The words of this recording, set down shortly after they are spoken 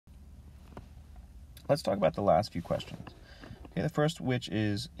let's talk about the last few questions. Okay, the first, which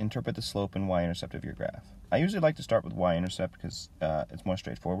is interpret the slope and y-intercept of your graph. I usually like to start with y-intercept because it's more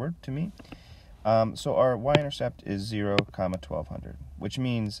straightforward to me. So our y-intercept is 0, 1200, which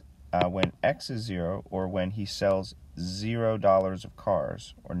means when x is 0, or when he sells $0 of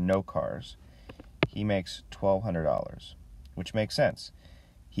cars, or no cars, he makes $1,200, which makes sense.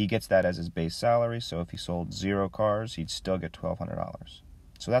 He gets that as his base salary, so if he sold 0 cars, he'd still get $1,200.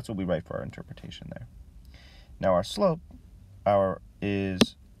 So that's what we write for our interpretation there. Now our slope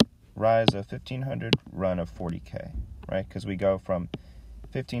is rise of 1,500, run of 40K, right? Because we go from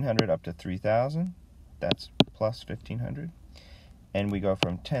 1,500 up to 3,000, that's plus 1,500. And we go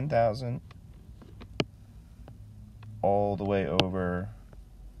from 10,000 all the way over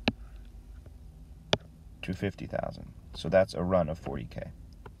to 50,000. So that's a run of 40K.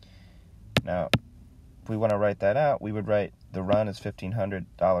 Now, if we want to write that out, we would write the run is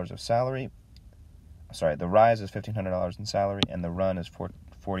 $1,500 of salary. Sorry, the rise is $1,500 in salary, and the run is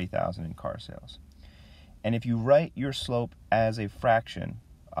 40,000 in car sales. And if you write your slope as a fraction,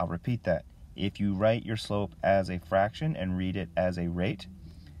 I'll repeat that. If you write your slope as a fraction and read it as a rate,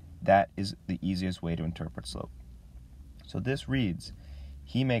 that is the easiest way to interpret slope. So this reads,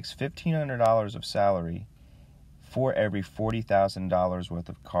 he makes $1,500 of salary for every $40,000 worth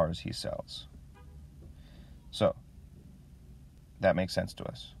of cars he sells. So that makes sense to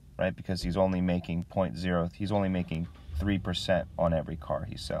us, right? Because he's only making 0.0, he's only making 3% on every car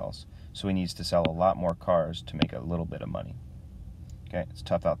he sells. So he needs to sell a lot more cars to make a little bit of money. Okay, it's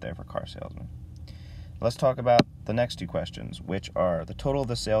tough out there for car salesmen. Let's talk about the next two questions, which are the total of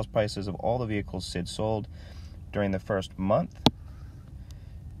the sales prices of all the vehicles Sid sold during the first month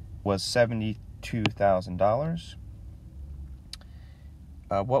was $72,000.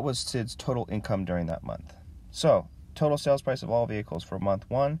 What was Sid's total income during that month? So, total sales price of all vehicles for month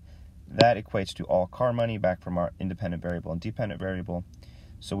 1, that equates to all car money back from our independent variable and dependent variable.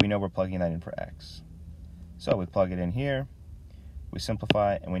 So we know we're plugging that in for X. So we plug it in here, we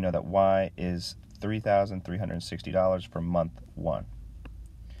simplify, and we know that Y is $3,360 for month 1.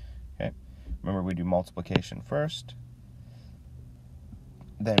 Okay. Remember, we do multiplication first,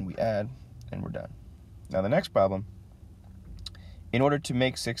 then we add, and we're done. Now the next problem, in order to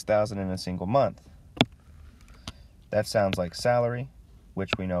make $6,000 in a single month, that sounds like salary,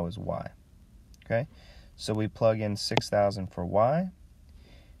 which we know is Y. Okay, so we plug in 6,000 for Y,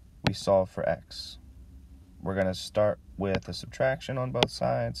 we solve for X. We're going to start with a subtraction on both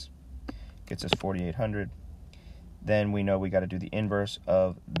sides, gets us 4,800. Then we know we got to do the inverse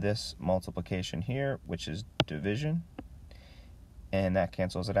of this multiplication here, which is division, and that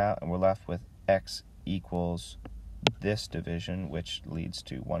cancels it out, and we're left with X equals this division, which leads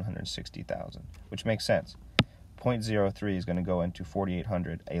to 160,000, which makes sense. 0.03 is going to go into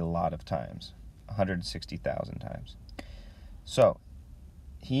 4,800 a lot of times, 160,000 times. So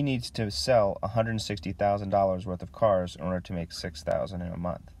he needs to sell $160,000 worth of cars in order to make $6,000 in a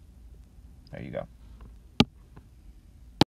month. There you go.